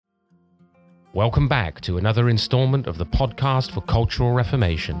Welcome back to another installment of the podcast for Cultural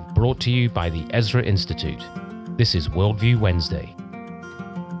Reformation, brought to you by the Ezra Institute. This is Worldview Wednesday.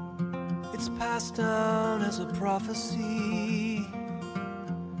 It's passed down as a prophecy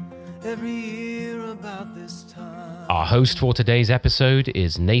every year about this time. Our host for today's episode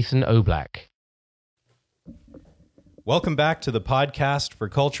is Nathan Oblak. Welcome back to the podcast for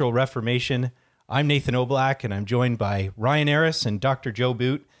Cultural Reformation. I'm Nathan Oblak, and I'm joined by Ryan Harris and Dr. Joe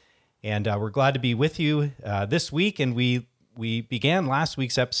Boot. And we're glad to be with you this week. And we began last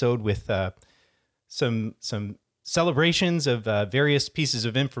week's episode with some celebrations of various pieces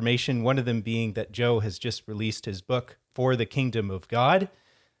of information, one of them being that Joe has just released his book, For the Kingdom of God.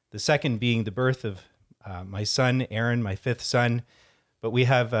 The second being the birth of my son, Aaron, my fifth son. But we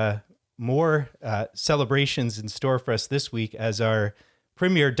have more celebrations in store for us this week as our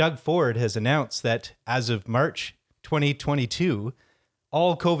Premier Doug Ford has announced that as of March 2022,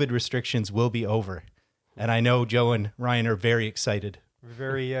 all COVID restrictions will be over. And I know Joe and Ryan are very excited.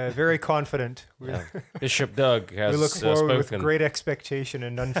 We're very confident. Yeah. Bishop Doug has we look forward spoken. with great expectation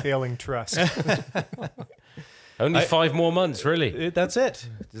and unfailing trust. Only 5 more months, really. That's it.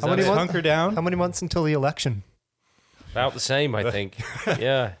 How many months? Hunker down. How many months until the election? About the same, I think.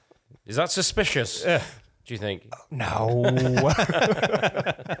 Yeah. Is that suspicious, do you think? No.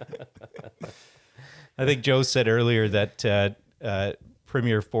 I think Joe said earlier that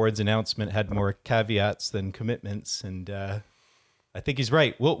Premier Ford's announcement had more caveats than commitments, and I think he's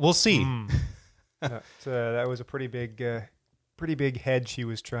right. We'll see. That was a pretty big hedge he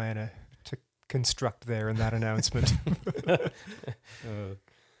was trying to construct there in that announcement.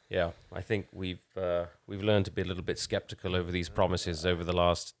 Yeah, I think we've learned to be a little bit skeptical over these promises over the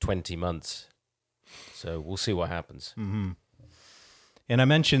last 20 months. So we'll see what happens. Mm-hmm. And I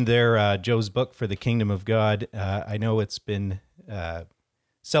mentioned there Joe's book, For the Kingdom of God. I know it's been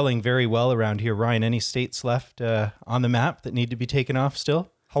selling very well around here. Ryan, any states left on the map that need to be taken off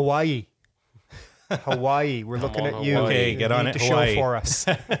still? Hawaii. We're looking at you. Okay, get on it. it, To Hawaii. show for us.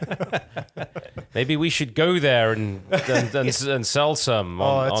 Maybe we should go there and sell some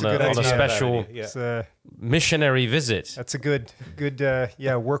that's on a good a idea. special It's, missionary visit. that's a good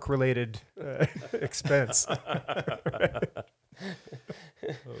work-related expense.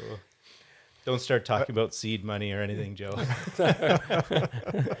 Don't start talking about seed money or anything, Joe.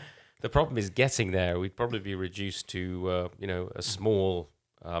 The problem is getting there. We'd probably be reduced to a small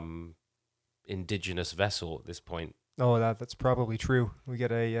indigenous vessel at this point. Oh, that's probably true. We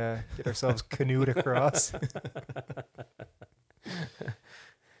get ourselves canoed across.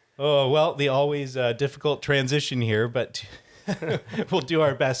 Oh, well, the always difficult transition here, but we'll do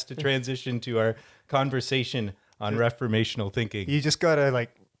our best to transition to our conversation on reformational thinking. You just gotta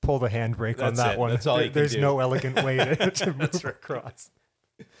pull the handbrake on That's that it. one. That's all you can There's do. no elegant way to move across.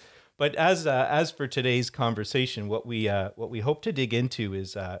 But as for today's conversation, what we hope to dig into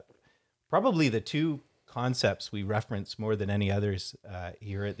is probably the two concepts we reference more than any others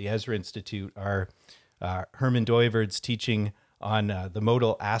here at the Ezra Institute are Herman Doiverd's teaching on the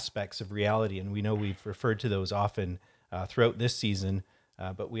modal aspects of reality, and we know we've referred to those often throughout this season.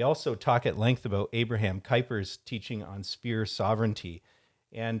 But we also talk at length about Abraham Kuyper's teaching on sphere sovereignty.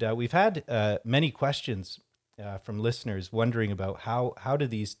 And we've had many questions from listeners wondering about how do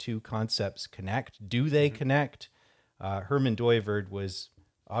these two concepts connect? Do they connect? Herman Doiverd was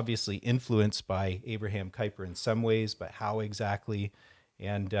obviously influenced by Abraham Kuyper in some ways, but how exactly?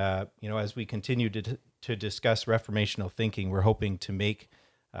 And as we continue to discuss reformational thinking, we're hoping to make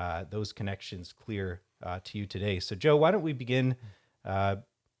those connections clear to you today. So, Joe, why don't we begin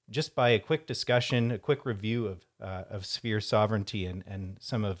just by a quick discussion, a quick review of sphere sovereignty and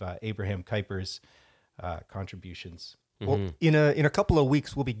some of Abraham Kuyper's contributions. Well, in a couple of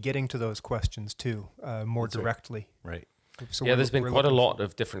weeks, we'll be getting to those questions too, more directly. Right. So There's been quite a looking lot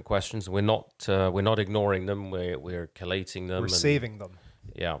of different questions. We're not ignoring them. We're collating them. We're saving them.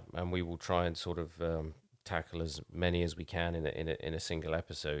 Yeah, and we will try and sort of tackle as many as we can in a single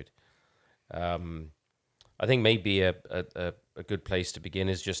episode. I think maybe a good place to begin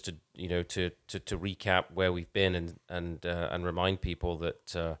is just to recap where we've been and remind people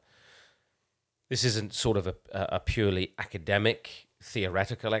that this isn't sort of a purely academic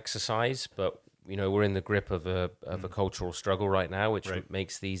theoretical exercise, but we're in the grip of a cultural struggle right now, which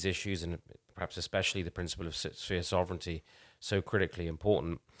makes these issues, and perhaps especially the principle of sphere sovereignty, so critically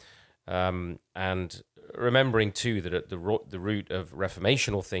important. And remembering too that at the root of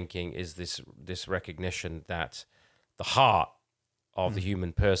reformational thinking is this recognition that the heart of the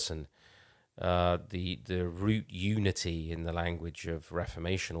human person, the root unity in the language of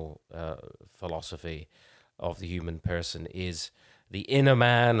reformational philosophy of the human person is the inner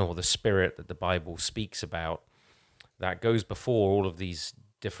man or the spirit that the Bible speaks about, that goes before all of these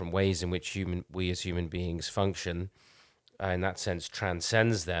different ways in which we as human beings function, in that sense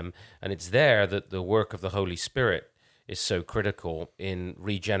transcends them. And it's there that the work of the Holy Spirit is so critical in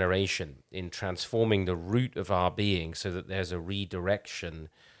regeneration, in transforming the root of our being so that there's a redirection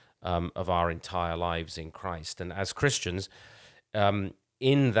of our entire lives in Christ. And as Christians,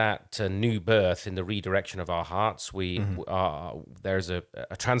 in that new birth, in the redirection of our hearts, there's a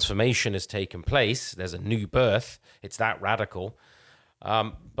transformation has taken place. There's a new birth. It's that radical.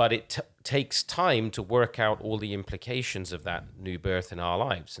 But it takes time to work out all the implications of that new birth in our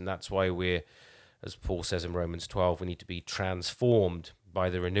lives. And that's why we're, as Paul says in Romans 12, we need to be transformed by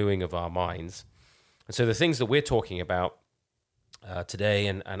the renewing of our minds. And so the things that we're talking about today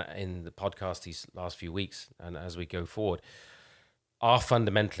and in the podcast these last few weeks and as we go forward are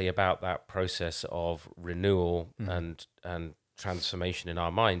fundamentally about that process of renewal and transformation in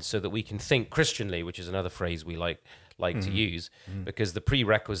our minds so that we can think Christianly, which is another phrase we like to use, because the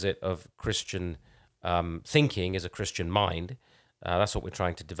prerequisite of Christian thinking is a Christian mind. That's what we're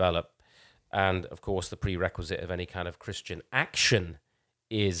trying to develop. And, of course, the prerequisite of any kind of Christian action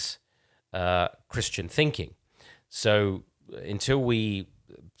is Christian thinking. So until we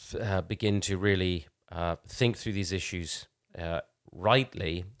begin to really think through these issues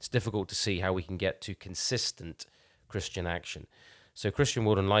rightly, it's difficult to see how we can get to consistent Christian action. So Christian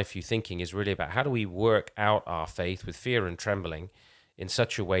World and Life View thinking is really about how do we work out our faith with fear and trembling in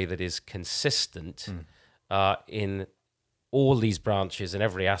such a way that is consistent in all these branches and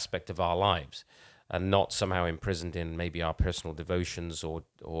every aspect of our lives, and not somehow imprisoned in maybe our personal devotions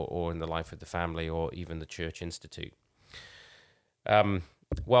or in the life of the family or even the Church Institute.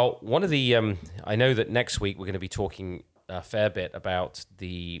 Well, one of the, I know that next week we're going to be talking a fair bit about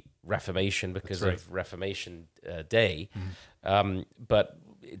the Reformation because of Reformation Day. But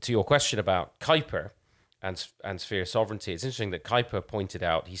to your question about Kuyper and sphere sovereignty, it's interesting that Kuyper pointed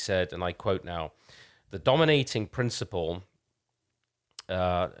out, he said, and I quote now, the dominating principle,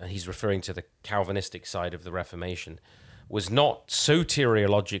 he's referring to the Calvinistic side of the Reformation, was not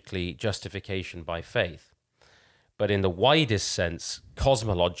soteriologically justification by faith, but in the widest sense,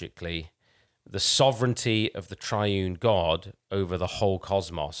 cosmologically, the sovereignty of the triune God over the whole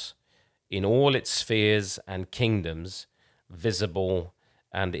cosmos in all its spheres and kingdoms, visible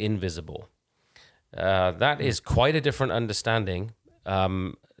and invisible. That is quite a different understanding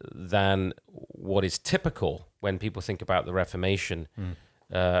than what is typical when people think about the Reformation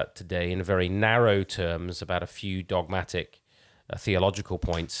today in very narrow terms about a few dogmatic theological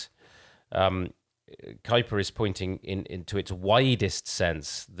points. Kuyper is pointing into its widest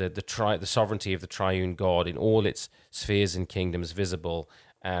sense, the sovereignty of the triune God in all its spheres and kingdoms, visible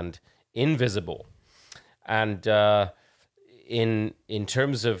and invisible. And in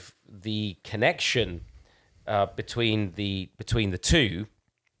terms of the connection between the two,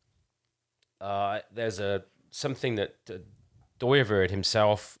 there's something that Dooyeweerd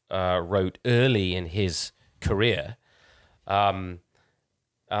himself wrote early in his career.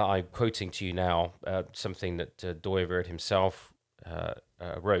 I'm quoting to you now something that Dooyeweerd himself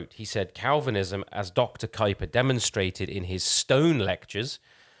wrote. He said, Calvinism, as Dr. Kuyper demonstrated in his Stone lectures,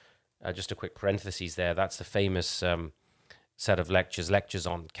 just a quick parenthesis there, that's the famous set of lectures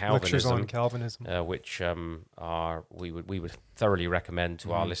on Calvinism. Lectures on Calvinism. Which we would thoroughly recommend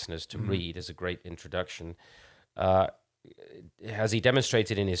to our listeners to read as a great introduction. As he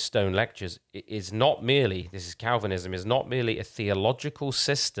demonstrated in his Stone lectures, Calvinism is not merely a theological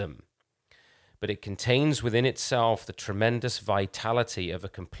system, but it contains within itself the tremendous vitality of a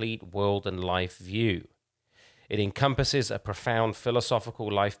complete world and life view. It encompasses a profound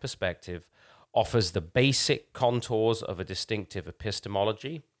philosophical life perspective, offers the basic contours of a distinctive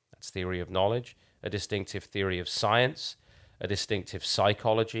epistemology, that's theory of knowledge, a distinctive theory of science, a distinctive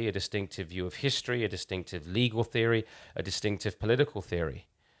psychology, a distinctive view of history, a distinctive legal theory, a distinctive political theory.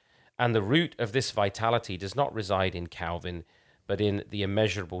 And the root of this vitality does not reside in Calvin, but in the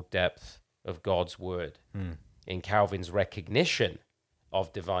immeasurable depth of God's word, in Calvin's recognition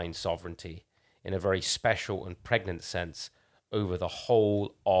of divine sovereignty in a very special and pregnant sense over the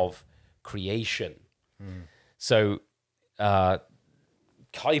whole of creation. So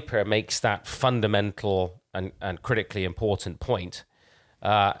Kuyper makes that fundamental and critically important point.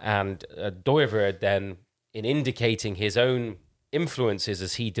 And Dooyeweerd then, in indicating his own influences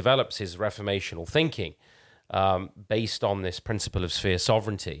as he develops his reformational thinking based on this principle of sphere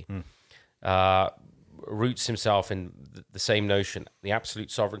sovereignty, roots himself in the same notion, the absolute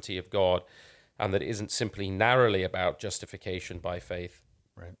sovereignty of God, and that it isn't simply narrowly about justification by faith.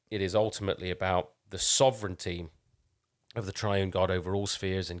 Right. It is ultimately about the sovereignty of the triune God over all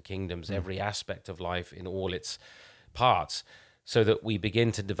spheres and kingdoms, every aspect of life in all its parts, so that we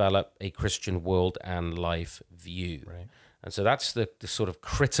begin to develop a Christian world and life view. Right. And so that's the sort of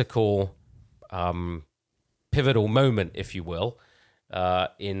critical, pivotal moment, if you will,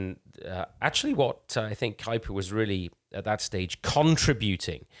 in actually what I think Kuyper was really at that stage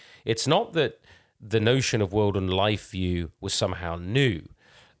contributing. It's not that the notion of world and life view was somehow new,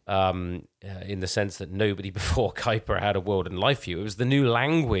 in the sense that nobody before Kuyper had a world and life view. It was the new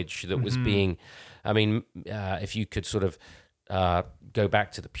language that was being, I mean, if you could sort of go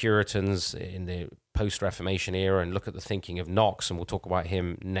back to the Puritans in the post-Reformation era and look at the thinking of Knox, and we'll talk about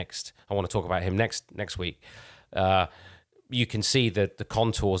him next. I want to talk about him next week. You can see that the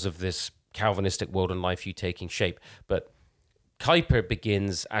contours of this Calvinistic world and life view taking shape. But Kuyper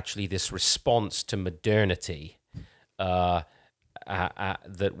begins actually this response to modernity that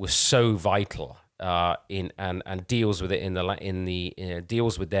was so vital and deals with it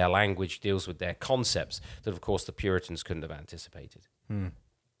deals with their language, deals with their concepts that of course the Puritans couldn't have anticipated.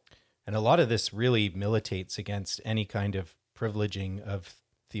 And a lot of this really militates against any kind of privileging of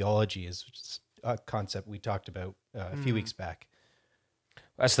theology, is a concept we talked about a few weeks back.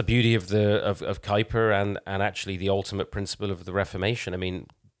 That's the beauty of Kuyper and actually the ultimate principle of the Reformation. I mean,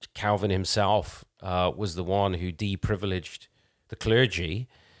 Calvin himself was the one who deprivileged the clergy,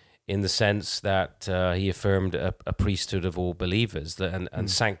 in the sense that he affirmed a priesthood of all believers and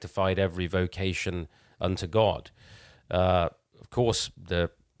sanctified every vocation unto God. Of course,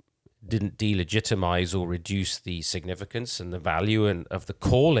 didn't delegitimize or reduce the significance and the value of the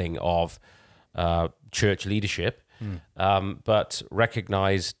calling of church leadership, but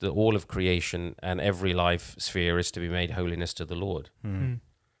recognized that all of creation and every life sphere is to be made holiness to the Lord.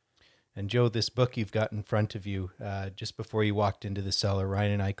 And Joe, this book you've got in front of you, just before you walked into the cellar,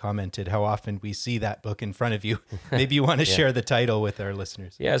 Ryan and I commented how often we see that book in front of you. Maybe you want to share the title with our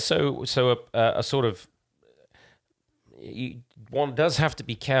listeners. Yeah, so a sort of, one does have to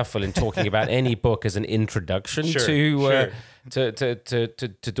be careful in talking about any book as an introduction to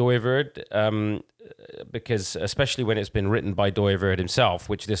Dooyeweerd, because especially when it's been written by Dooyeweerd himself,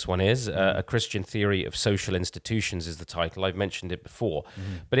 which this one is, A Christian Theory of Social Institutions is the title. I've mentioned it before,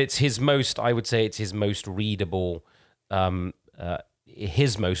 but it's I would say it's his most readable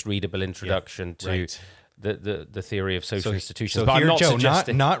introduction to the theory of social institutions. So but here, I'm not Joe,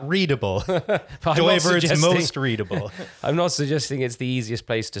 suggesting not readable. Dooyeweerd's most readable. I'm not suggesting it's the easiest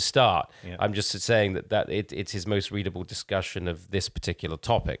place to start. Yeah. I'm just saying that it's his most readable discussion of this particular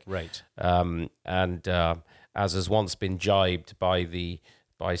topic. Right. And as has once been jibed by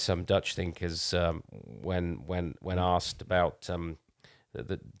some Dutch thinkers when asked about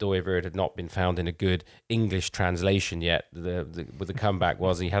that Dooyeweerd had not been found in a good English translation yet. The comeback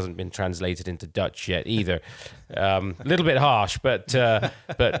was he hasn't been translated into Dutch yet either. A little bit harsh, but fair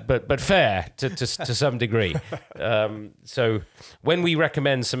to some degree. So when we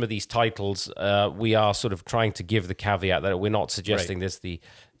recommend some of these titles, we are sort of trying to give the caveat that we're not suggesting this the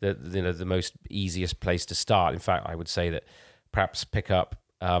most easiest place to start. In fact, I would say that perhaps pick up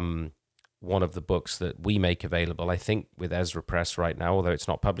one of the books that we make available, I think, with Ezra Press right now, although it's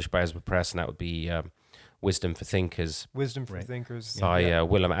not published by Ezra Press, and that would be Wisdom for Thinkers. Wisdom for Thinkers. By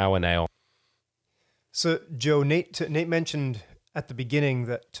Willem Ouwenail. So, Joe, Nate mentioned at the beginning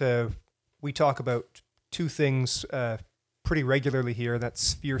that we talk about two things pretty regularly here. That's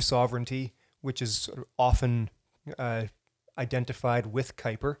sphere sovereignty, which is sort of often identified with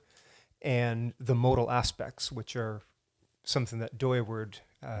Kuyper, and the modal aspects, which are something that Dooyeweerd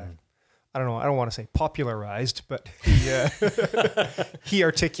I don't want to say popularized, but he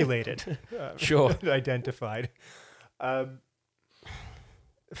articulated, identified.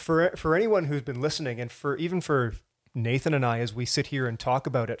 For anyone who's been listening, and even for Nathan and I, as we sit here and talk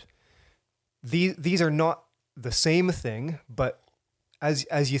about it, these are not the same thing, but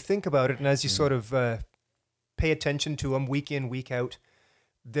as you think about it, and as you sort of pay attention to them week in, week out,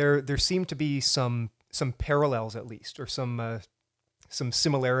 there seem to be some parallels at least, or some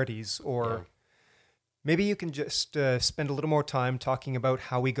similarities, or maybe you can just spend a little more time talking about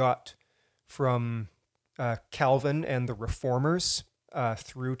how we got from Calvin and the Reformers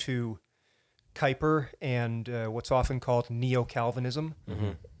through to Kuyper and what's often called Neo-Calvinism,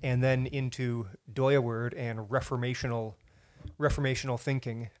 and then into Dooyeweerd and Reformational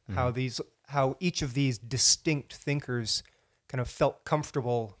thinking, how each of these distinct thinkers kind of felt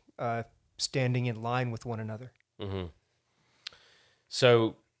comfortable standing in line with one another. Mm-hmm.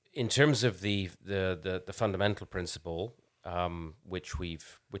 So, in terms of the fundamental principle,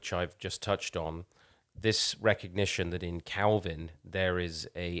 which I've just touched on, this recognition that in Calvin there is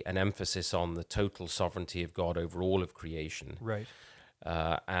an emphasis on the total sovereignty of God over all of creation, Right.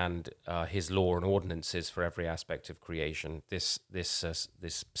 and his law and ordinances for every aspect of creation. This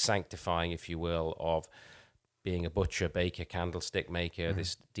sanctifying, if you will, of being a butcher, baker, candlestick maker.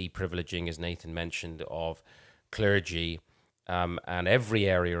 This deprivileging, as Nathan mentioned, of clergy, and every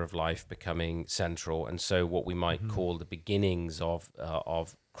area of life becoming central. And so, what we might call the beginnings of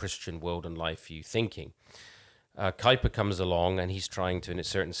Christian world and life view thinking. Kuyper comes along, and he's trying to, in a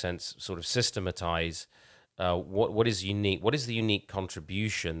certain sense, sort of systematize what is unique. What is the unique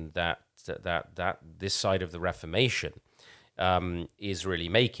contribution that this side of the Reformation is really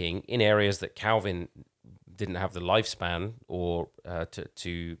making in areas that Calvin didn't have the lifespan, or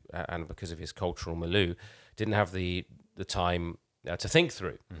and because of his cultural milieu, didn't have the time to think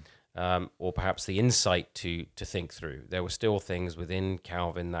through. Or perhaps the insight to think through. There were still things within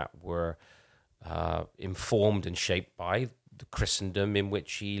Calvin that were informed and shaped by the Christendom in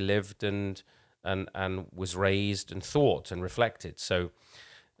which he lived and was raised and thought and reflected. So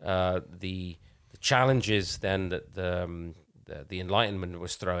the challenges then that the Enlightenment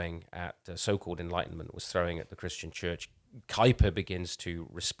was throwing at so-called Enlightenment was throwing at the Christian Church, Kuyper begins to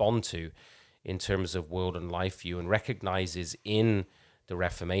respond to in terms of world and life view, and recognizes in the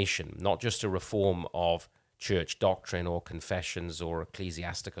Reformation not just a reform of church doctrine or confessions or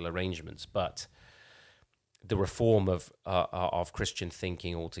ecclesiastical arrangements, but the reform of Christian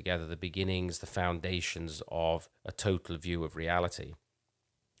thinking altogether, the beginnings, the foundations of a total view of reality.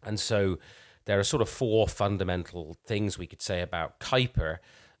 And so there are sort of four fundamental things we could say about Kuyper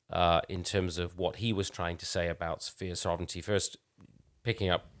in terms of what he was trying to say about sphere sovereignty. First,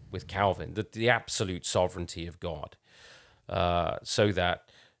 picking up with Calvin, the absolute sovereignty of God, so that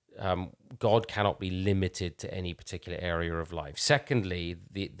God cannot be limited to any particular area of life. Secondly,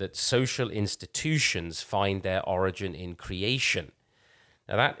 that social institutions find their origin in creation.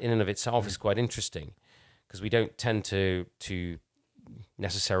 Now, that in and of itself is quite interesting, because we don't tend to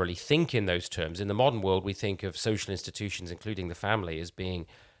necessarily think in those terms. In the modern world, we think of social institutions, including the family, as being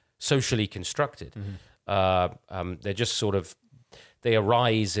socially constructed. They're just sort of, they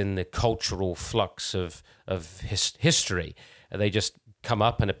arise in the cultural flux of history. They just come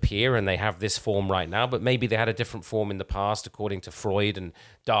up and appear, and they have this form right now, but maybe they had a different form in the past, according to Freud and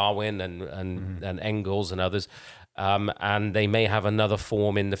Darwin and Engels and others. And they may have another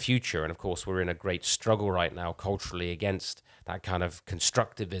form in the future. And of course, we're in a great struggle right now culturally against that kind of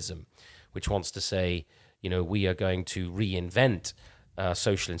constructivism, which wants to say, we are going to reinvent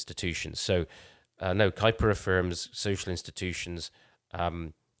social institutions. So, no, Kuyper affirms social institutions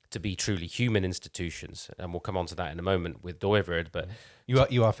to be truly human institutions, and we'll come on to that in a moment with Doiverd. But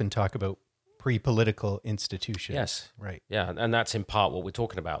you often talk about pre-political institutions. Yes, right. Yeah, and that's in part what we're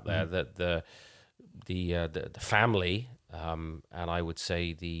talking about there. That the family, and I would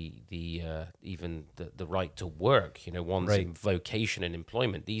say even the right to work. One's vocation and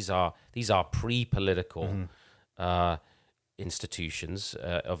employment. These are pre-political institutions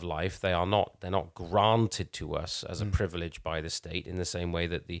of life. They're not granted to us as a privilege by the state in the same way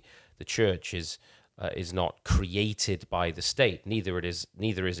that the church is not created by the state. Neither is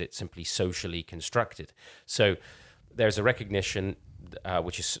it simply socially constructed. So there's a recognition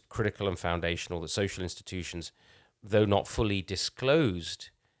which is critical and foundational, that social institutions, though not fully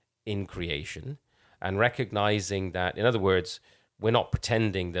disclosed in creation, and recognizing that, in other words, we're not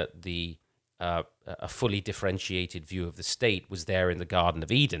pretending that a fully differentiated view of the state was there in the Garden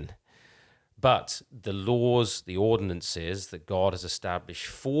of Eden, but the laws, the ordinances that God has established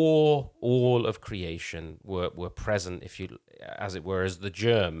for all of creation were present, as it were, as the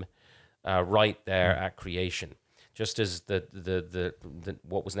germ right there at creation. Just as the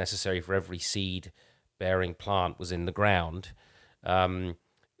what was necessary for every seed-bearing plant was in the ground, the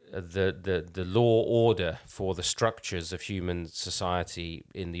law order for the structures of human society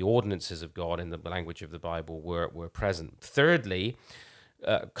in the ordinances of God, in the language of the Bible, were present. Thirdly,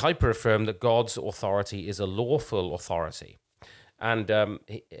 Kuyper affirmed that God's authority is a lawful authority, and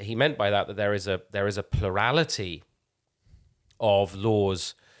he meant by that there is a plurality of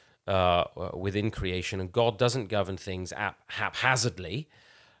laws within creation, and God doesn't govern things haphazardly,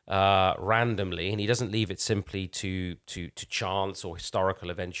 randomly, and he doesn't leave it simply to chance or historical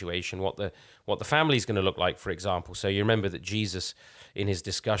eventuation. What the family is going to look like, for example. So you remember that Jesus, in his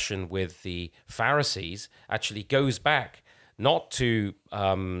discussion with the Pharisees, actually goes back not to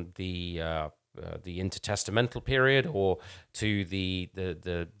the intertestamental period or to the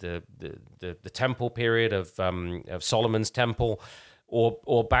temple period of Solomon's temple,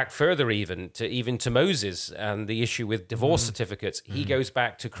 or back further even to Moses and the issue with divorce certificates. He goes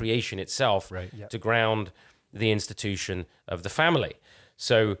back to creation itself to ground the institution of the family.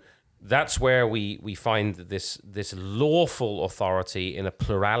 So that's where we find this lawful authority in a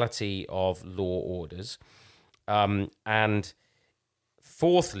plurality of law orders. And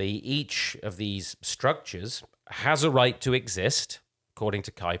fourthly, each of these structures has a right to exist, according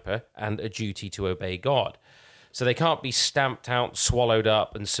to Kuyper, and a duty to obey God. So they can't be stamped out, swallowed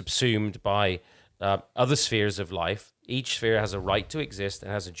up, and subsumed by other spheres of life. Each sphere has a right to exist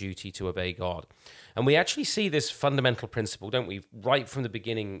and has a duty to obey God. And we actually see this fundamental principle, don't we, right from the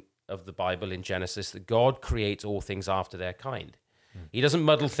beginning of the Bible in Genesis, that God creates all things after their kind. He doesn't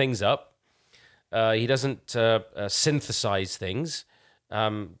muddle things up. He doesn't synthesize things.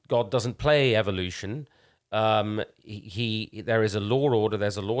 God doesn't play evolution. There is a law order,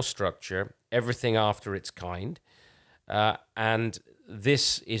 there's a law structure, everything after its kind. And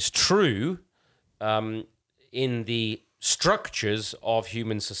this is true in the structures of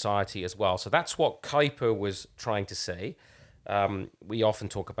human society as well. So that's what Kuyper was trying to say. We often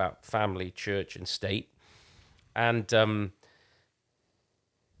talk about family, church, and state. And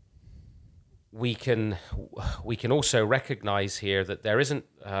we can also recognize here that there isn't,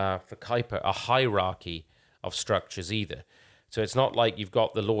 for Kuyper, a hierarchy of structures either. So it's not like you've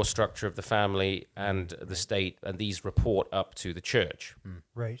got the law structure of the family and the state, and these report up to the church.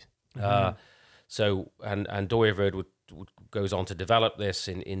 Right. So Dooyeweerd goes on to develop this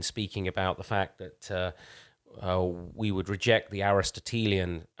in speaking about the fact that we would reject the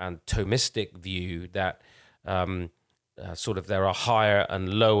Aristotelian and Thomistic view that sort of there are higher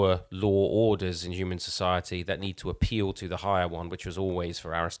and lower law orders in human society that need to appeal to the higher one, which was always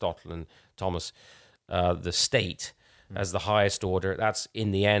for Aristotle and Thomas, the state as the highest order. That's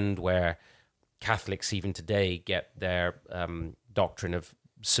in the end where Catholics even today get their doctrine of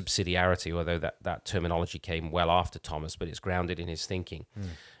subsidiarity, although that terminology came well after Thomas, but it's grounded in his thinking,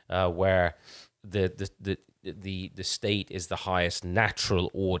 where the state is the highest natural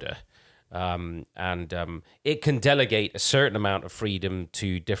order. And it can delegate a certain amount of freedom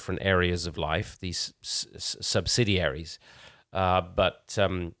to different areas of life, these subsidiaries. But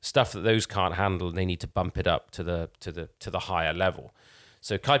stuff that those can't handle, they need to bump it up to the higher level.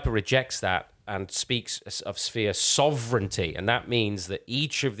 So Kuyper rejects that and speaks of sphere sovereignty, and that means that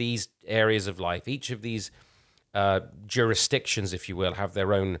each of these areas of life, each of these jurisdictions, if you will, have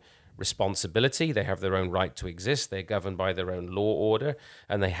their own responsibility. They have their own right to exist. They're governed by their own law order,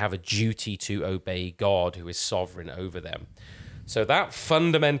 and they have a duty to obey God, who is sovereign over them. So that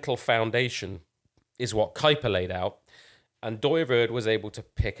fundamental foundation is what Kuyper laid out. And Dooyeweerd was able to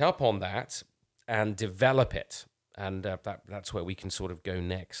pick up on that and develop it. And that's where we can sort of go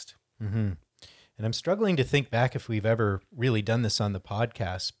next. Mm-hmm. And I'm struggling to think back if we've ever really done this on the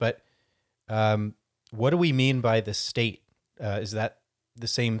podcast, but what do we mean by the state? Is that the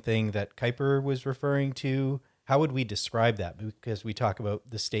same thing that Kuyper was referring to? How would we describe that? Because we talk about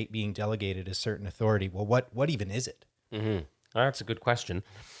the state being delegated a certain authority. Well, what even is it? Mm-hmm. That's a good question.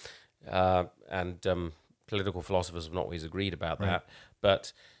 And political philosophers have not always agreed about that.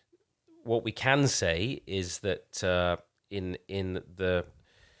 But what we can say is that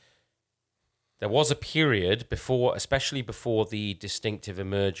there was a period before, especially before the distinctive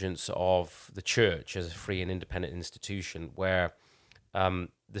emergence of the church as a free and independent institution, where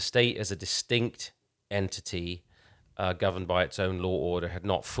the state as a distinct entity governed by its own law order had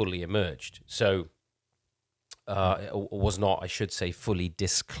not fully emerged. So it was not, I should say, fully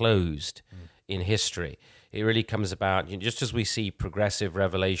disclosed in history. It really comes about, just as we see progressive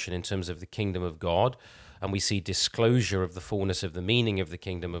revelation in terms of the kingdom of God, and we see disclosure of the fullness of the meaning of the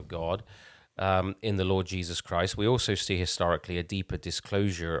kingdom of God in the Lord Jesus Christ, we also see historically a deeper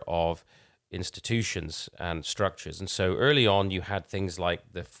disclosure of institutions and structures. And so early on, you had things like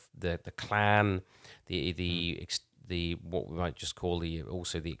the clan, the what we might just call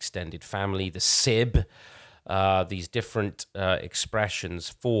also the extended family, the sib, these different expressions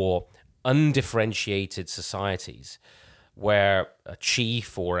for undifferentiated societies where a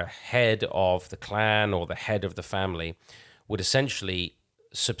chief or a head of the clan or the head of the family would essentially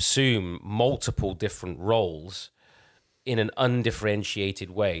subsume multiple different roles in an undifferentiated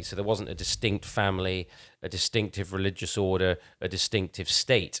way. So there wasn't a distinct family, a distinctive religious order, a distinctive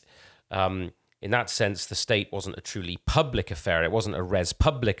state. In that sense, the state wasn't a truly public affair. It wasn't a res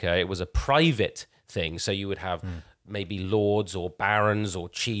publica. It was a private thing. So you would have maybe lords or barons or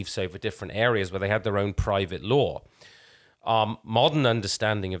chiefs over different areas where they had their own private law. Modern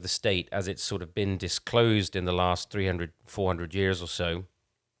understanding of the state, as it's sort of been disclosed in the last 300, 400 years or so,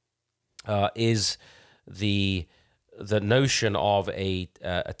 is the the notion of a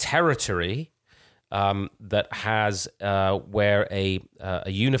territory that has where a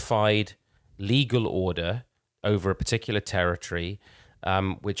unified legal order over a particular territory,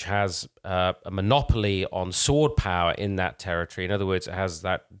 which has a monopoly on sword power in that territory. In other words, it has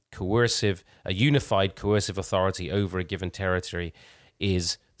that a unified coercive authority over a given territory,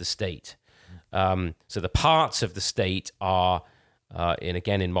 is the state. So the parts of the state are,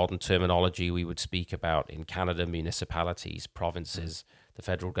 in modern terminology, we would speak about in Canada, municipalities, provinces, the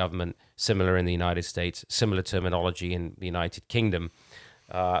federal government, similar in the United States, similar terminology in the United Kingdom.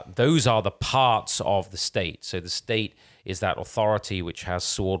 Those are the parts of the state. So the state is that authority which has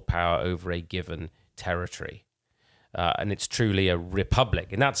sword power over a given territory. And it's truly a republic.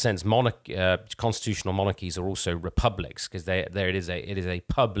 In that sense, constitutional monarchies are also republics, because it is a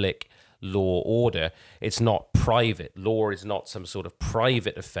public law order. It's not private. Law is not some sort of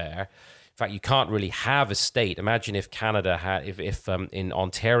private affair. In fact, you can't really have a state. Imagine if Canada had, if in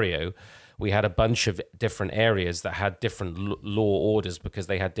Ontario, we had a bunch of different areas that had different law orders because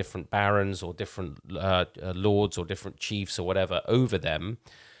they had different barons or different lords or different chiefs or whatever over them.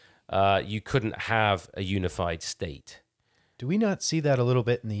 You couldn't have a unified state. Do we not see that a little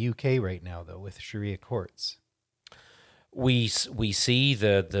bit in the UK right now, though, with Sharia courts? We see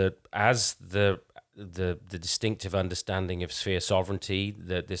the distinctive understanding of sphere sovereignty,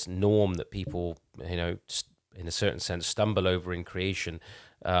 this norm that people, in a certain sense, stumble over in creation.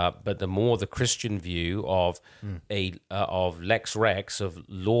 But the more the Christian view of of lex rex, of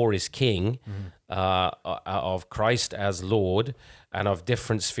law is king, of Christ as Lord, and of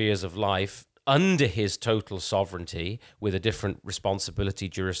different spheres of life under his total sovereignty with a different responsibility,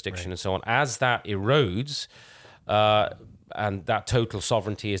 jurisdiction, and so on, as that erodes, and that total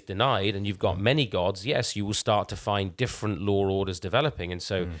sovereignty is denied, and you've got many gods, yes, you will start to find different law orders developing. And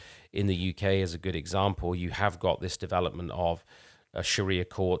so in the UK, as a good example, you have got this development of Sharia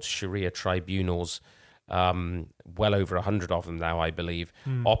courts, Sharia tribunals, well over 100 of them now, I believe,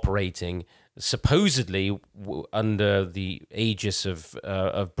 operating supposedly under the aegis of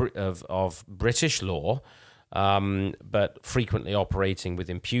British law, but frequently operating with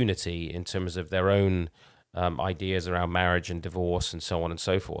impunity in terms of their own ideas around marriage and divorce and so on and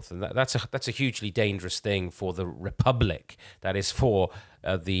so forth. And that's a hugely dangerous thing for the republic. That is for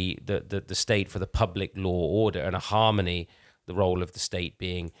the state, for the public law order, and a harmony. The role of the state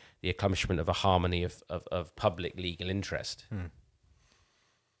being the accomplishment of a harmony of public legal interest.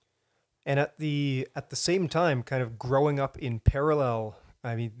 And at the same time, kind of growing up in parallel,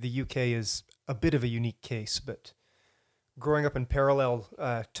 I mean, the UK is a bit of a unique case, but growing up in parallel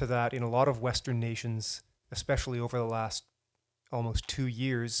to that in a lot of Western nations, especially over the last almost 2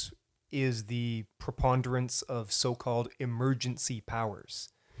 years, is the preponderance of so-called emergency powers.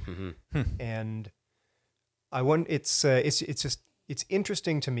 And I want it's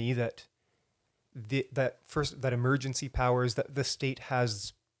interesting to me that that emergency powers, that the state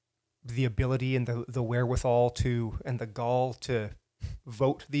has the ability and the wherewithal to, and the gall to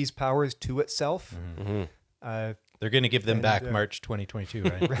vote these powers to itself. They're going to give them back March 2022,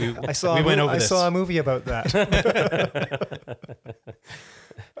 right? I saw a movie about that.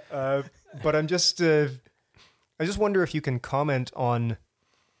 But I just wonder if you can comment on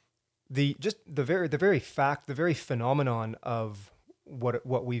the very phenomenon of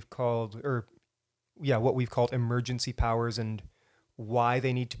what we've called emergency powers, and why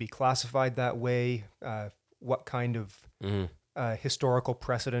they need to be classified that way, what kind of historical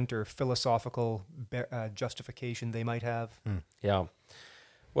precedent or philosophical justification they might have. Yeah,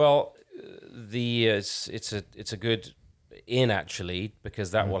 well, it's a good in actually,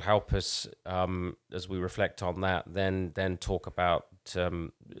 because that will help us as we reflect on that. Then talk about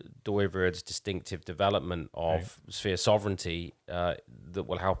Dooyeweerd's distinctive development of sphere sovereignty that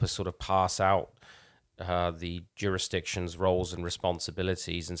will help us sort of pass out the jurisdictions, roles, and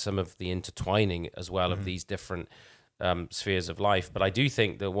responsibilities, and some of the intertwining as well of these different spheres of life. But I do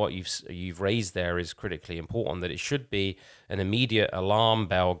think that what you've raised there is critically important, that it should be an immediate alarm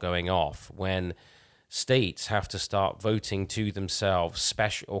bell going off when states have to start voting to themselves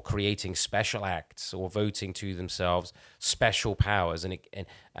special, or creating special acts, or voting to themselves special powers,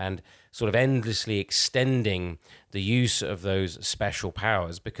 and sort of endlessly extending the use of those special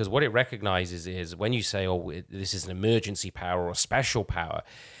powers. Because what it recognizes is, when you say, oh, this is an emergency power or a special power,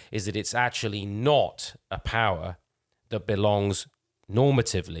 is that it's actually not a power that belongs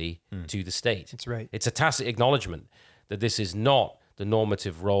normatively to the state. That's right. It's a tacit acknowledgement that this is not the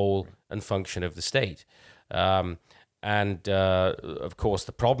normative role and function of the state. Of course,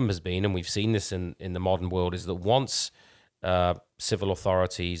 the problem has been, and we've seen this in the modern world, is that once civil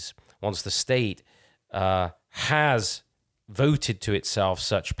authorities, once the state has voted to itself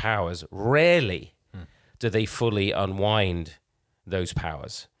such powers, rarely do they fully unwind those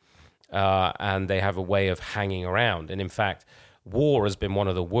powers. And they have a way of hanging around. And in fact, war has been one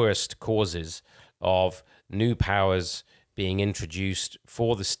of the worst causes of new powers being introduced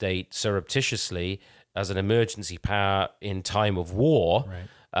for the state surreptitiously as an emergency power in time of war. Right.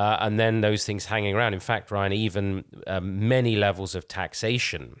 And then those things hanging around. In fact, Ryan, even many levels of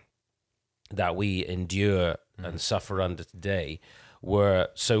taxation that we endure and suffer under today were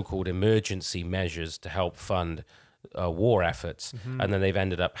so-called emergency measures to help fund war efforts. And then they've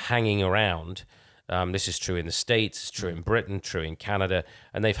ended up hanging around. This is true in the States, it's true in Britain, true in Canada,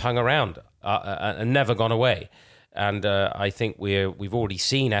 and they've hung around and never gone away. And I think we've already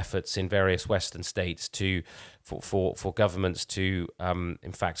seen efforts in various Western states for governments to,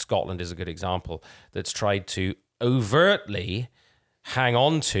 in fact, Scotland is a good example, that's tried to overtly hang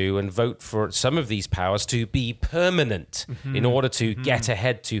on to and vote for some of these powers to be permanent in order to get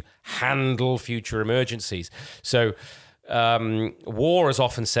ahead to handle future emergencies. So war has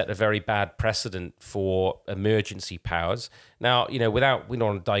often set a very bad precedent for emergency powers. Now, we don't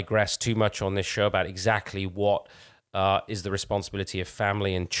want to digress too much on this show about exactly what is the responsibility of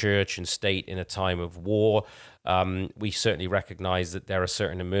family and church and state in a time of war. We certainly recognize that there are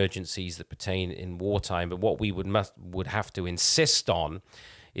certain emergencies that pertain in wartime, but what we would have to insist on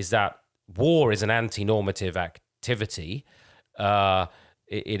is that war is an anti-normative activity.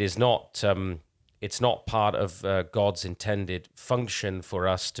 It is not. It's not part of God's intended function for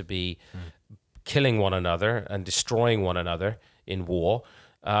us to be killing one another and destroying one another in war.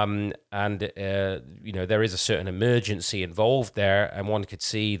 There is a certain emergency involved there, and one could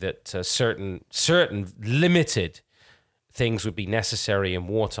see that certain limited things would be necessary in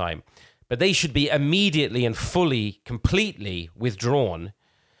wartime, but they should be immediately and fully, completely withdrawn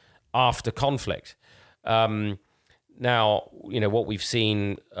after conflict. Now, what we've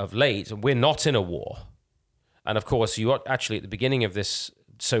seen of late, we're not in a war. And of course, you are actually at the beginning of this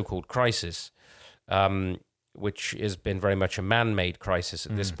so-called crisis, which has been very much a man-made crisis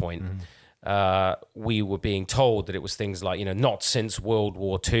at this point. We were being told that it was things like, not since World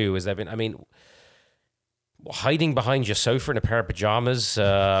War II has there been, hiding behind your sofa in a pair of pajamas,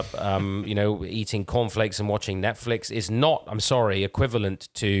 eating cornflakes and watching Netflix is not, I'm sorry, equivalent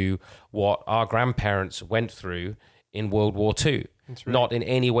to what our grandparents went through in World War II. Right. Not in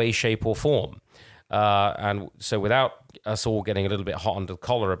any way, shape, or form. And so without us all getting a little bit hot under the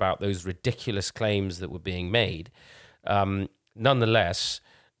collar about those ridiculous claims that were being made, nonetheless,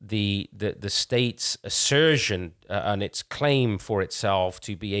 the state's assertion and its claim for itself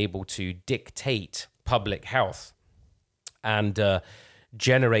to be able to dictate public health and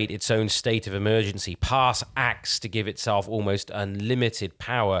generate its own state of emergency, pass acts to give itself almost unlimited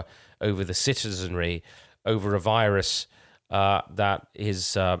power over the citizenry, over a virus that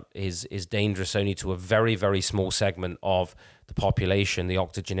is dangerous only to a very, very small segment of the population, the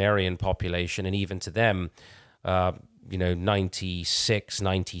octogenarian population, and even to them, 96,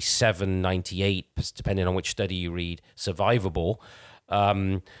 97, 98, depending on which study you read, survivable.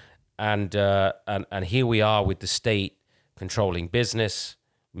 And here we are with the state controlling business,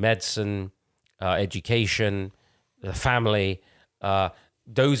 medicine, education, the family.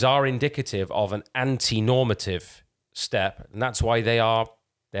 Those are indicative of an anti-normative step, and that's why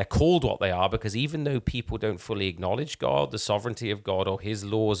they're called what they are, because even though people don't fully acknowledge God, the sovereignty of God, or his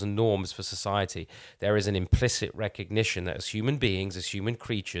laws and norms for society, there is an implicit recognition that as human beings, as human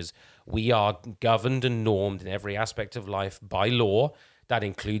creatures, we are governed and normed in every aspect of life by law. That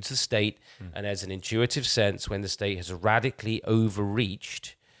includes the state, and there's an intuitive sense when the state has radically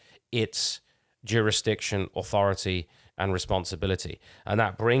overreached its jurisdiction, authority, and responsibility. And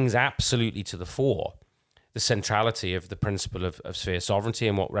that brings absolutely to the fore the centrality of the principle of sphere sovereignty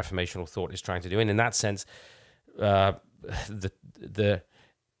and what reformational thought is trying to do. And in that sense,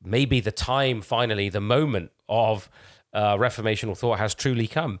 maybe the time, finally, the moment of reformational thought has truly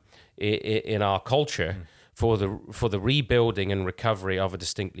come in our culture for the rebuilding and recovery of a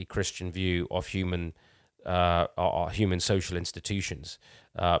distinctly Christian view of human social institutions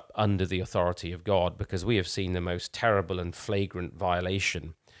under the authority of God, because we have seen the most terrible and flagrant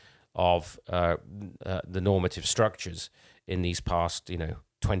violation of the normative structures in these past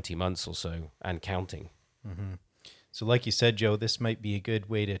 20 months or so and counting. Mm-hmm. So like you said, Joe, this might be a good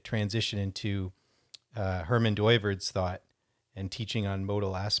way to transition into Herman Dooyeweerd's thought and teaching on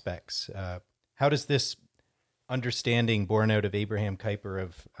modal aspects. How does this understanding born out of Abraham Kuyper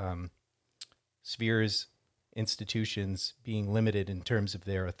of spheres, institutions being limited in terms of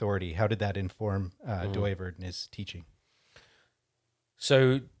their authority, how did that inform Dooyeweerd and his teaching?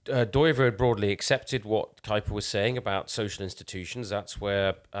 So Doiverd broadly accepted what Kuyper was saying about social institutions. That's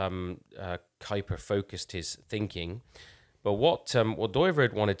where Kuyper focused his thinking. But what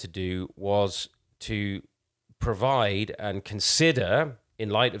Doiverd wanted to do was to provide and consider, in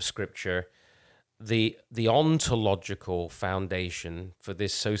light of Scripture, the ontological foundation for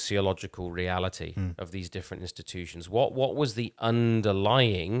this sociological reality of these different institutions. What was the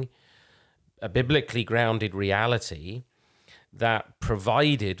underlying, biblically grounded reality that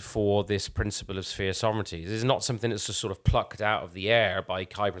provided for this principle of sphere sovereignty? This is not something that's just sort of plucked out of the air by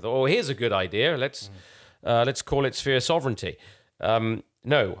Kuyper. Oh, here's a good idea. Let's call it sphere sovereignty.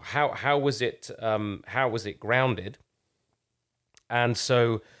 No, how was it grounded? And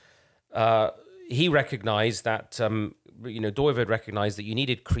so he recognized that Doiverd recognized that you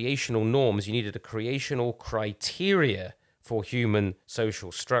needed creational norms. You needed a creational criteria for human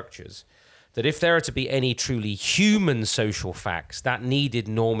social structures. That if there are to be any truly human social facts, that needed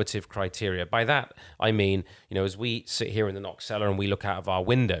normative criteria. By that, I mean, as we sit here in the Knox Cellar and we look out of our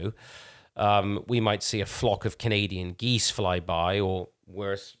window, we might see a flock of Canadian geese fly by, or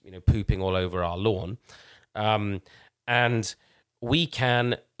worse, pooping all over our lawn. And we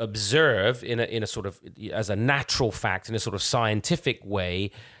can observe in a sort of, as a natural fact, in a sort of scientific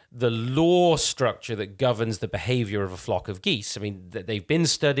way, the law structure that governs the behavior of a flock of geese. I mean, they've been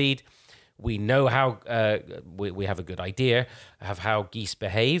studied. We know how, we have a good idea of how geese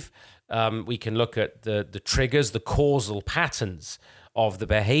behave. We can look at the triggers, the causal patterns of the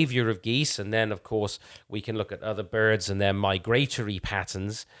behavior of geese. And then, of course, we can look at other birds and their migratory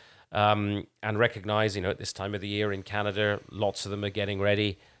patterns and recognize, at this time of the year in Canada, lots of them are getting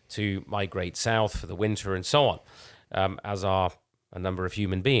ready to migrate south for the winter and so on, as are a number of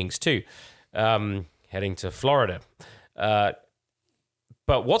human beings too, heading to Florida.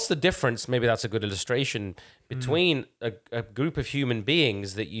 But what's the difference, maybe that's a good illustration, between a group of human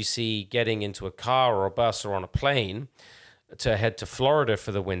beings that you see getting into a car or a bus or on a plane to head to Florida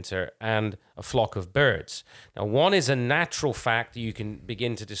for the winter and a flock of birds? Now, one is a natural fact that you can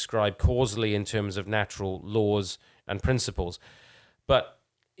begin to describe causally in terms of natural laws and principles. But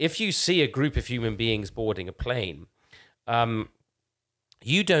if you see a group of human beings boarding a plane,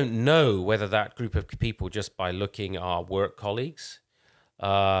 you don't know whether that group of people, just by looking, are work colleagues,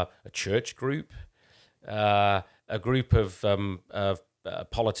 a church group, a group of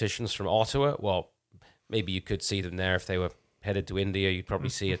politicians from Ottawa. Well, maybe you could see them there if they were headed to India. You'd probably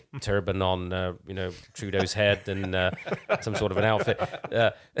see a turban on, Trudeau's head and some sort of an outfit.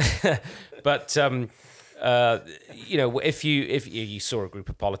 But if you saw a group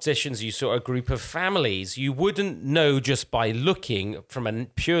of politicians, you saw a group of families, you wouldn't know just by looking from a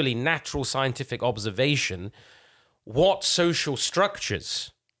purely natural scientific observation what social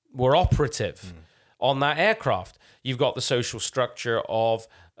structures were operative on that aircraft. You've got the social structure of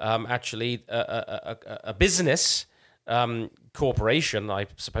actually a business corporation, I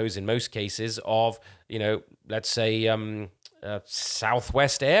suppose in most cases, of, let's say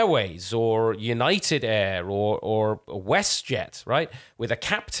Southwest Airways or United Air or WestJet, right? With a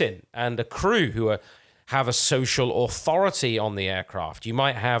captain and a crew who have a social authority on the aircraft. You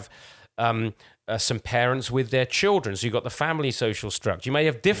might have some parents with their children. So you've got the family social structure. You may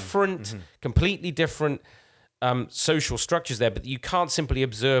have different, completely different social structures there, but you can't simply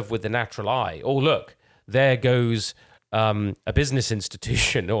observe with the natural eye. Oh, look, there goes a business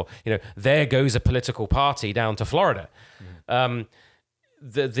institution, or, there goes a political party down to Florida.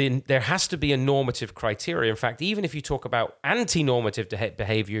 There has to be a normative criteria. In fact, even if you talk about anti-normative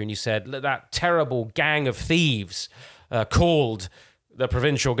behavior and you said that terrible gang of thieves called the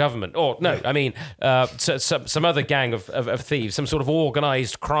provincial government, or no, I mean, some other gang of thieves, some sort of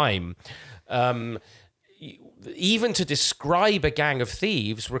organized crime. Even to describe a gang of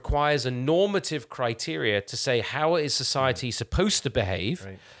thieves requires a normative criteria to say how is society supposed to behave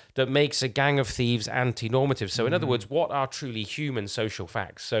that makes a gang of thieves anti-normative. So in other words, what are truly human social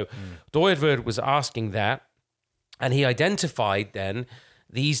facts? So Doiverd was asking that, and he identified then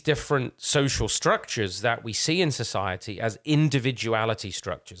these different social structures that we see in society as individuality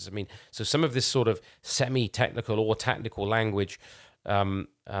structures. I mean, so some of this sort of semi-technical or technical language,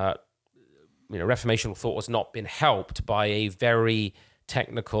 Reformation thought has not been helped by a very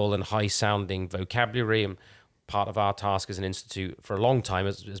technical and high-sounding vocabulary. And part of our task as an institute for a long time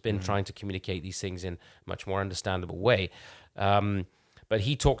has been trying to communicate these things in a much more understandable way. But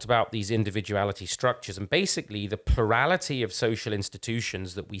he talked about these individuality structures and basically the plurality of social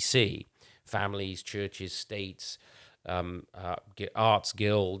institutions that we see, families, churches, states, arts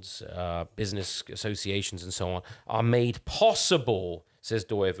guilds, business associations, and so on, are made possible, says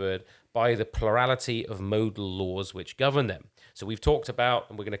Doiverd, by the plurality of modal laws which govern them. So we've talked about,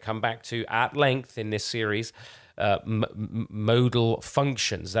 and we're going to come back to at length in this series, modal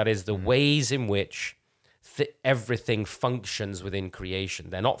functions. That is the ways in which everything functions within creation.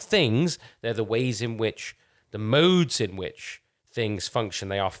 They're not things, they're the ways in which, the modes in which things function.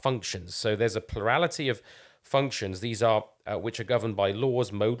 They are functions. So there's a plurality of functions. These are which are governed by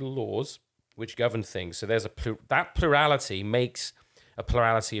laws, modal laws, which govern things. So there's that plurality makes a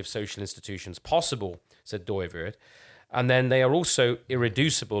plurality of social institutions possible, said Dooyeweerd. And then they are also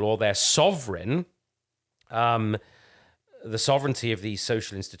irreducible, or they're sovereign. The sovereignty of these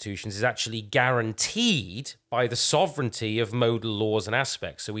social institutions is actually guaranteed by the sovereignty of modal laws and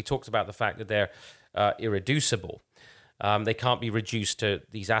aspects. So we talked about the fact that they're irreducible. They can't be reduced to,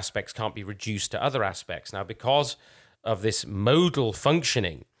 these aspects can't be reduced to other aspects. Now, because of this modal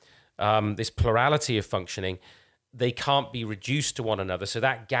functioning, this plurality of functioning, they can't be reduced to one another. So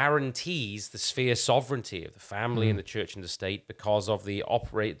that guarantees the sphere sovereignty of the family and the church and the state because of the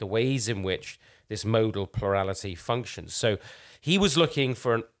ways in which this modal plurality functions. So he was looking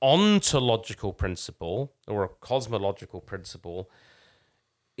for an ontological principle or a cosmological principle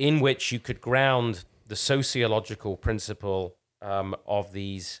in which you could ground the sociological principle of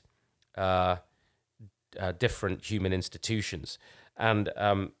these different human institutions. And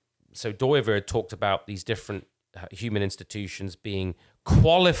so Dooyeweerd talked about these different human institutions being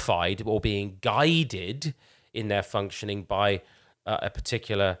qualified or being guided in their functioning by a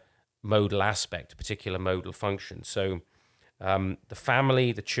particular modal aspect, a particular modal function. So the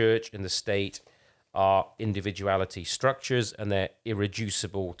family, the church, and the state are individuality structures, and they're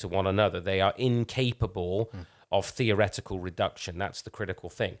irreducible to one another. They are incapable of theoretical reduction. That's the critical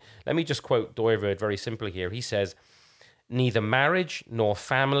thing. Let me just quote Dooyeweerd very simply here. He says, "Neither marriage, nor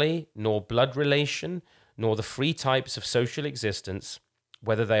family, nor blood relation, nor the free types of social existence,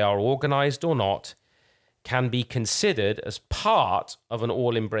 whether they are organized or not, can be considered as part of an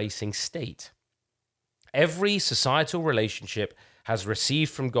all-embracing state. Every societal relationship has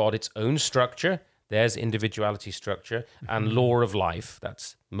received from God its own structure," there's individuality structure, "and law of life,"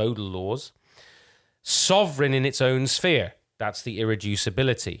 that's modal laws, "sovereign in its own sphere," that's the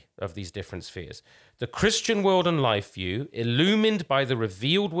irreducibility of these different spheres. The Christian world and life view, illumined by the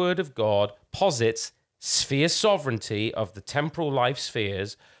revealed word of God, posits sphere sovereignty of the temporal life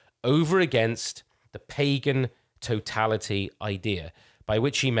spheres over against the pagan totality idea, by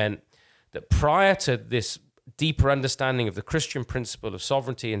which he meant that prior to this deeper understanding of the Christian principle of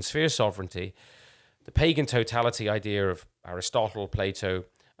sovereignty and sphere sovereignty, the pagan totality idea of Aristotle, Plato,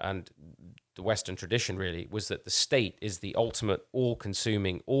 and the Western tradition really was that the state is the ultimate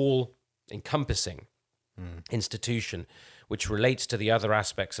all-consuming, all-encompassing institution, which relates to the other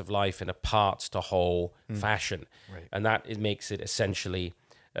aspects of life in a parts-to-whole fashion. Right. And that it makes it essentially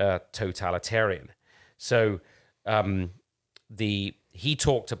totalitarian. So he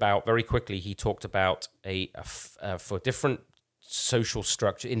talked about, very quickly, he talked about for different social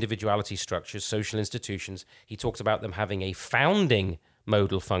structure, individuality structures, social institutions, he talked about them having a founding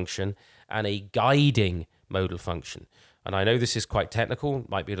modal function and a guiding modal function. And I know this is quite technical,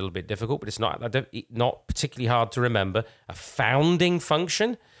 might be a little bit difficult, but it's not particularly hard to remember. A founding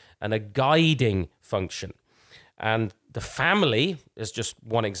function and a guiding function. And the family, as just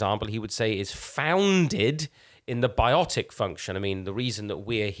one example, he would say is founded in the biotic function. I mean, the reason that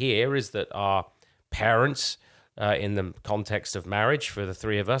we're here is that our parents, in the context of marriage for the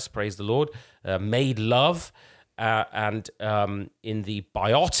three of us, praise the Lord, made love. And in the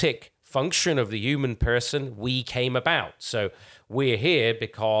biotic function of the human person, we came about. So we're here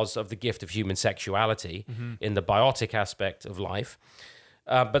because of the gift of human sexuality in the biotic aspect of life.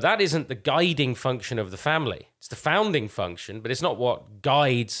 But that isn't the guiding function of the family. It's the founding function, but it's not what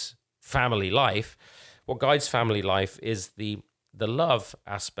guides family life. What guides family life is the love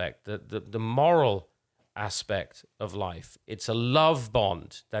aspect, the moral aspect of life. It's a love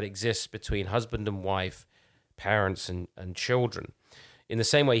bond that exists between husband and wife, parents and children. In the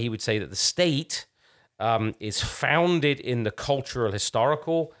same way, he would say that the state is founded in the cultural,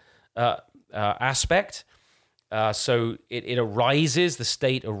 historical aspect. So it arises, the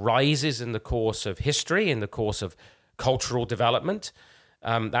state arises in the course of history, in the course of cultural development.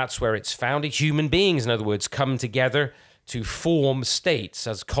 That's where it's founded. Human beings, in other words, come together to form states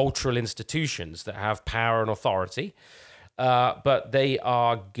as cultural institutions that have power and authority. But they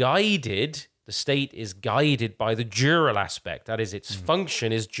are guided, the state is guided by the jural aspect. That is, its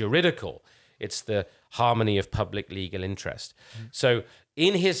function is juridical. It's the harmony of public legal interest. So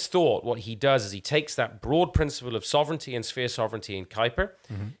in his thought, what he does is he takes that broad principle of sovereignty and sphere sovereignty in Kuyper,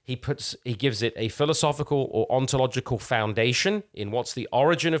 he gives it a philosophical or ontological foundation in what's the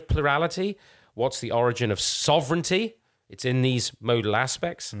origin of plurality, what's the origin of sovereignty. It's in these modal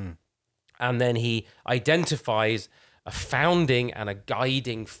aspects. And then he identifies a founding and a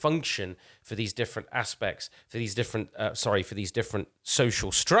guiding function for these different aspects, for these different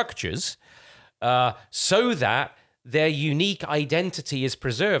social structures, so that their unique identity is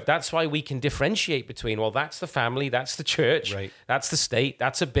preserved. That's why we can differentiate between, well, that's the family, that's the church, Right. that's the state,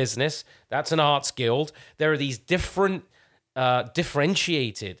 that's a business, that's an arts guild. There are these different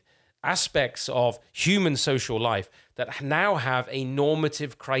differentiated aspects of human social life that now have a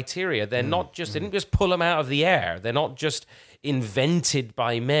normative criteria. They're not just, they didn't just pull them out of the air. They're not just invented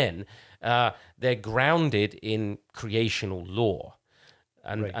by men. They're grounded in creational law.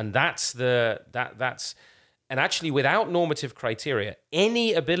 And that's and actually without normative criteria,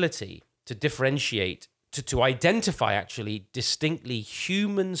 any ability to differentiate, to identify actually distinctly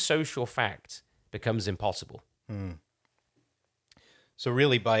human social facts becomes impossible. So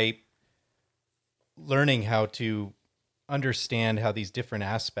really, by learning how to understand how these different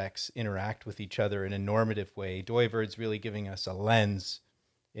aspects interact with each other in a normative way, Dooyeweerd's really giving us a lens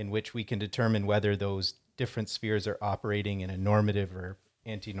in which we can determine whether those different spheres are operating in a normative or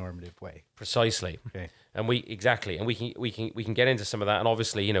anti-normative way. Precisely. Okay. And we can get into some of that. And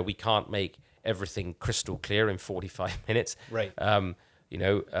obviously, we can't make everything crystal clear in 45 minutes. Right.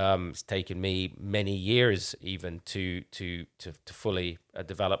 It's taken me many years even to fully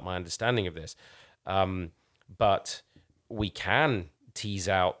develop my understanding of this. But we can tease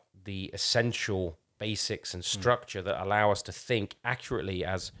out the essential basics and structure that allow us to think accurately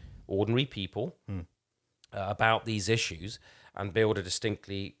as ordinary people about these issues and build a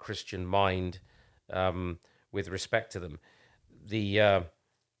distinctly Christian mind with respect to them.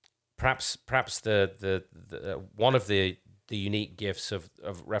 Perhaps the one of the unique gifts of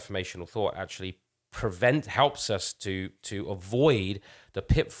reformational thought actually helps us to avoid the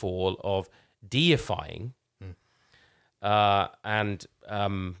pitfall of deifying and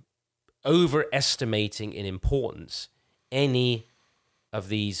overestimating in importance any of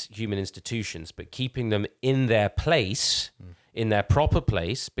these human institutions, but keeping them in their place, in their proper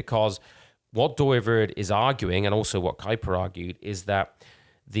place, because what Dooyeweerd is arguing, and also what Kuyper argued, is that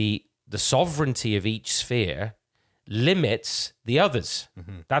the sovereignty of each sphere limits the others.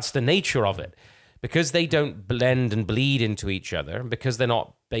 That's the nature of it. Because they don't blend and bleed into each other, and because they're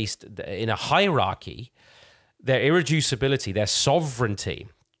not based in a hierarchy, their irreducibility, their sovereignty,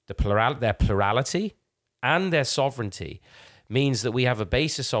 their plurality and their sovereignty means that we have a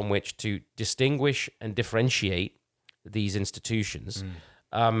basis on which to distinguish and differentiate these institutions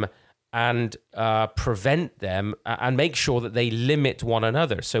and prevent them and make sure that they limit one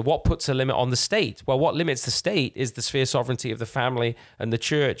another. So what puts a limit on the state? Well, what limits the state is the sphere sovereignty of the family and the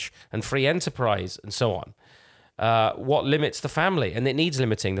church and free enterprise and so on. What limits the family? And it needs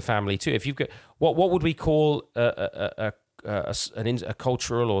limiting the family too. If you've got what would we call a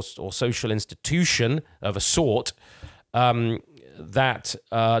cultural or social institution of a sort that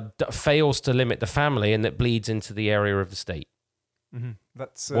fails to limit the family and that bleeds into the area of the state?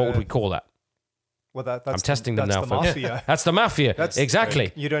 That's what would we call that? Well, that's I'm testing them now. The mafia. That's the mafia. That's exactly.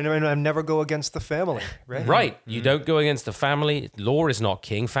 Like, you don't never go against the family, right? Right. You don't go against the family. Law is not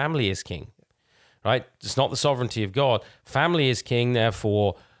king. Family is king. Right. It's not the sovereignty of God. Family is king.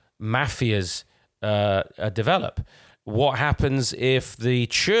 Therefore, mafias develop. What happens if the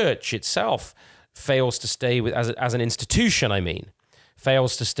church itself fails to stay with as an institution?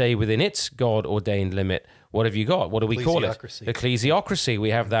 Fails to stay within its God-ordained limit. What have you got? What do we call it? Ecclesiocracy. We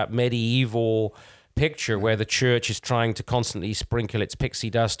have that medieval picture where the church is trying to constantly sprinkle its pixie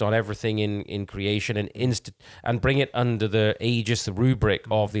dust on everything in creation and bring it under the aegis, the rubric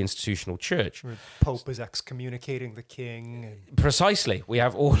of the institutional church. The Pope is excommunicating the king. Precisely. We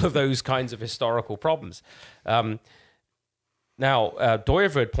have all of those kinds of historical problems. Now,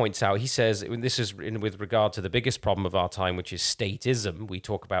 Dooyeweerd points out, he says, this is with regard to the biggest problem of our time, which is statism. We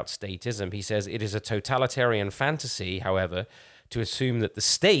talk about statism. He says, it is a totalitarian fantasy, however, to assume that the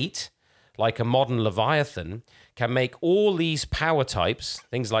state, like a modern Leviathan, can make all these power types,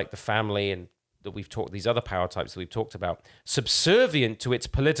 things like the family and these other power types that we've talked about, subservient to its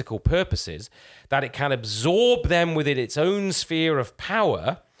political purposes, that it can absorb them within its own sphere of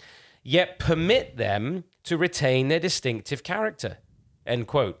power, yet permit them to retain their distinctive character, end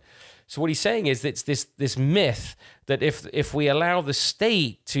quote. So what he's saying is that it's this myth that if we allow the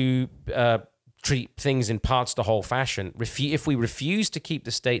state to treat things in parts to whole fashion. If we refuse to keep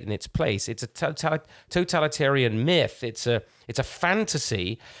the state in its place, it's a totalitarian myth. It's a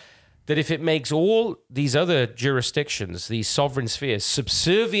fantasy that if it makes all these other jurisdictions, these sovereign spheres,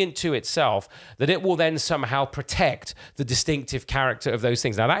 subservient to itself, that it will then somehow protect the distinctive character of those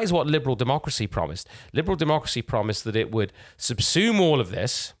things. Now, that is what liberal democracy promised. Liberal democracy promised that it would subsume all of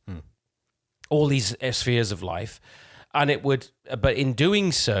this, all these spheres of life, and it would, but in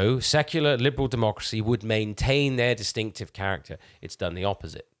doing so, secular liberal democracy would maintain their distinctive character. It's done the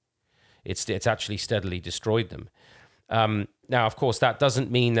opposite. It's actually steadily destroyed them. Now, of course, that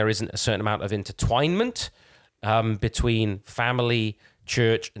doesn't mean there isn't a certain amount of intertwinement between family,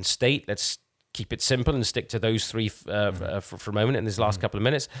 church, and state. Let's keep it simple and stick to those three for a moment in this last couple of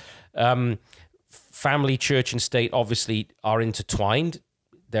minutes. Family, church, and state obviously are intertwined.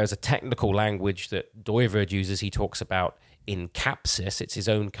 There's a technical language that Dooyeweerd uses. He talks about incapsis. It's his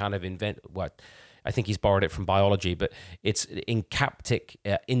own kind of I think he's borrowed it from biology, but it's incaptic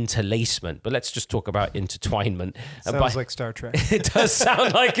interlacement. But let's just talk about intertwinement. Sounds like Star Trek. It does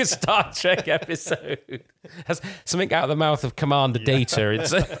sound like a Star Trek episode. Has something out of the mouth of Commander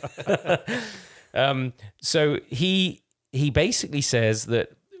Data. So he basically says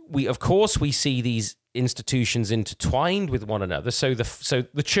that we see these institutions intertwined with one another. So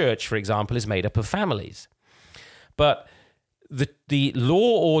the church, for example, is made up of families, but the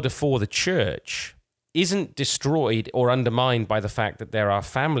law order for the church isn't destroyed or undermined by the fact that there are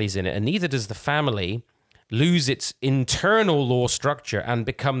families in it, and neither does the family lose its internal law structure and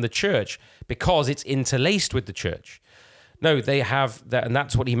become the church because it's interlaced with the church. No, they have that, and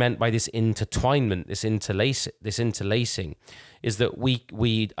that's what he meant by this intertwinement, this interlacing, is that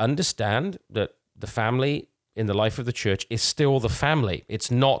we understand that the family in the life of the church is still the family.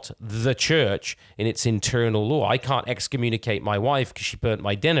 It's not the church in its internal law. I can't excommunicate my wife because she burnt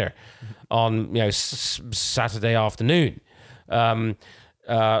my dinner on Saturday afternoon, and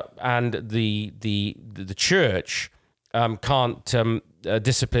the church can't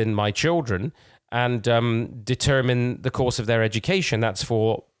discipline my children and determine the course of their education. That's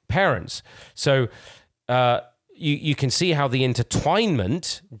for parents. So you can see how the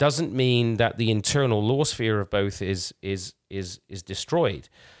intertwinement doesn't mean that the internal law sphere of both is destroyed.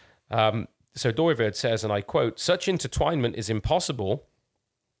 So Dooyeweerd says, and I quote, "Such intertwinement is impossible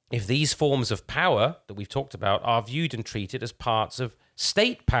if these forms of power that we've talked about are viewed and treated as parts of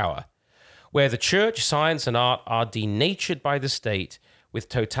state power, where the church, science, and art are denatured by the state. With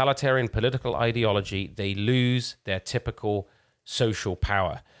totalitarian political ideology, they lose their typical social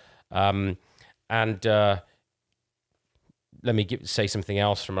power." Let me say something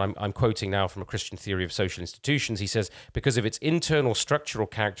else I'm quoting now from a Christian theory of social institutions. He says, because of its internal structural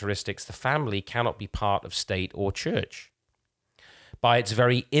characteristics, the family cannot be part of state or church. By its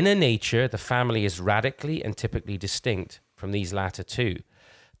very inner nature, the family is radically and typically distinct from these latter two.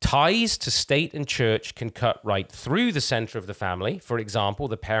 Ties to state and church can cut right through the center of the family. For example,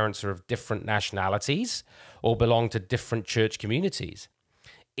 the parents are of different nationalities or belong to different church communities.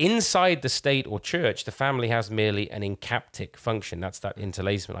 Inside the state or church, the family has merely an incaptic function. That's that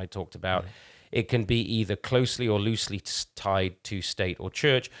interlacement I talked about. It can be either closely or loosely tied to state or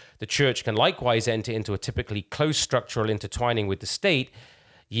church. The church can likewise enter into a typically close structural intertwining with the state,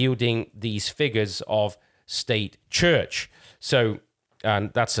 yielding these figures of state-church. So,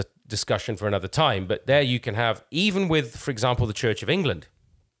 and that's a discussion for another time, but there you can have, even with, for example, the Church of England,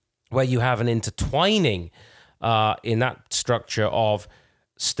 where you have an intertwining in that structure of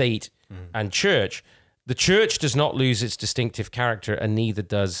state and church. The church does not lose its distinctive character, and neither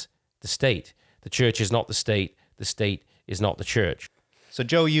does the state. The church is not the state is not the church. So,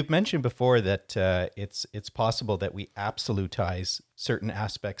 Joe, you've mentioned before that it's possible that we absolutize certain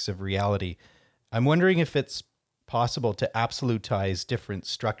aspects of reality. I'm wondering if it's possible to absolutize different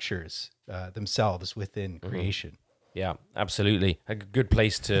structures themselves within creation. Yeah, absolutely. A good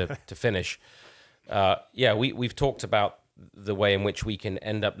place to finish. We've talked about the way in which we can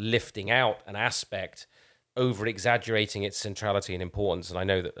end up lifting out an aspect, over-exaggerating its centrality and importance. And I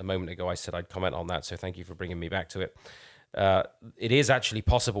know that a moment ago I said I'd comment on that, so thank you for bringing me back to it. It is actually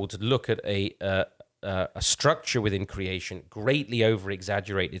possible to look at a structure within creation, greatly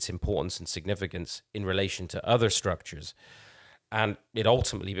over-exaggerate its importance and significance in relation to other structures, and it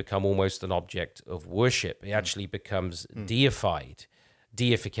ultimately become almost an object of worship. It actually becomes deification.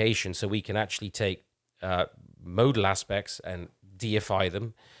 So we can actually take modal aspects and deify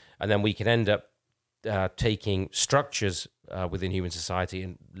them, and then we can end up taking structures within human society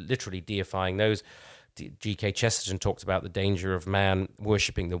and literally deifying those. G.K. Chesterton talked about the danger of man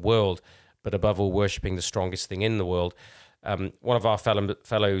worshipping the world, but above all worshipping the strongest thing in the world. One of our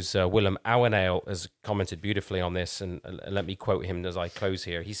fellows, Willem Ouweneel, has commented beautifully on this, and let me quote him as I close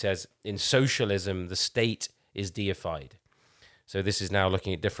here. He says, "In socialism, the state is deified." So this is now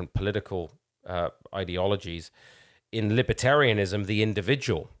looking at different political ideologies. In libertarianism, the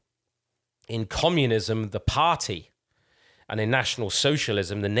individual. In communism, the party. And in National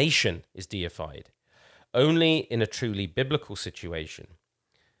Socialism, the nation is deified. Only in a truly biblical situation,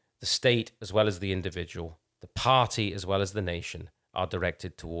 the state as well as the individual, the party as well as the nation, are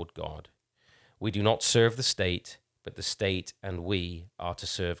directed toward God. We do not serve the state, but the state and we are to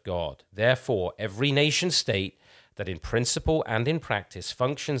serve God. Therefore, every nation state that in principle and in practice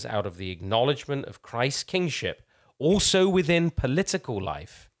functions out of the acknowledgement of Christ's kingship, also within political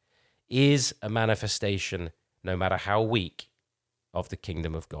life, is a manifestation, no matter how weak, of the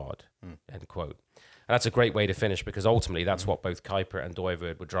kingdom of God. End quote. And that's a great way to finish, because ultimately that's what both Kuyper and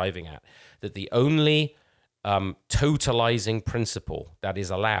Dooyeweerd were driving at, that the only totalizing principle that is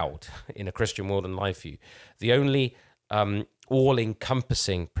allowed in a Christian world and life view, the only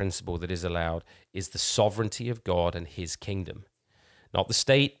all-encompassing principle that is allowed is the sovereignty of God and his kingdom. Not the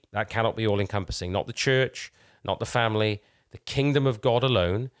state, that cannot be all-encompassing. Not the church, not the family, the kingdom of God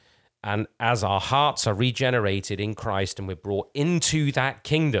alone. And as our hearts are regenerated in Christ and we're brought into that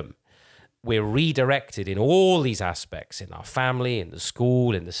kingdom, we're redirected in all these aspects, in our family, in the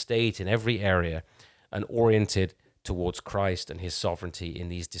school, in the state, in every area, and oriented towards Christ and his sovereignty in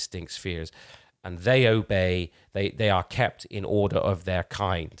these distinct spheres. And they obey, they are kept in order of their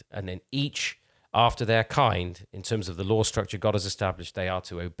kind. And then each after their kind, in terms of the law structure God has established, they are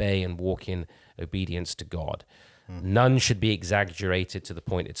to obey and walk in obedience to God. None should be exaggerated to the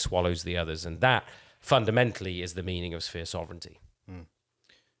point it swallows the others. And that fundamentally is the meaning of sphere sovereignty.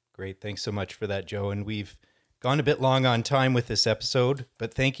 Great. Thanks so much for that, Joe. And we've gone a bit long on time with this episode,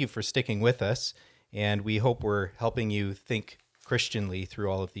 but thank you for sticking with us. And we hope we're helping you think Christianly through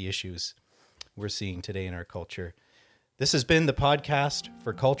all of the issues we're seeing today in our culture. This has been the podcast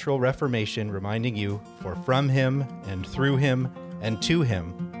for Cultural Reformation, reminding you, for from him and through him and to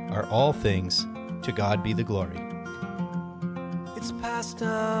him are all things. To God be the glory. It's passed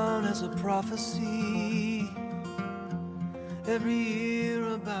down as a prophecy every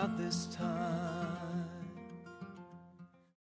year about this time.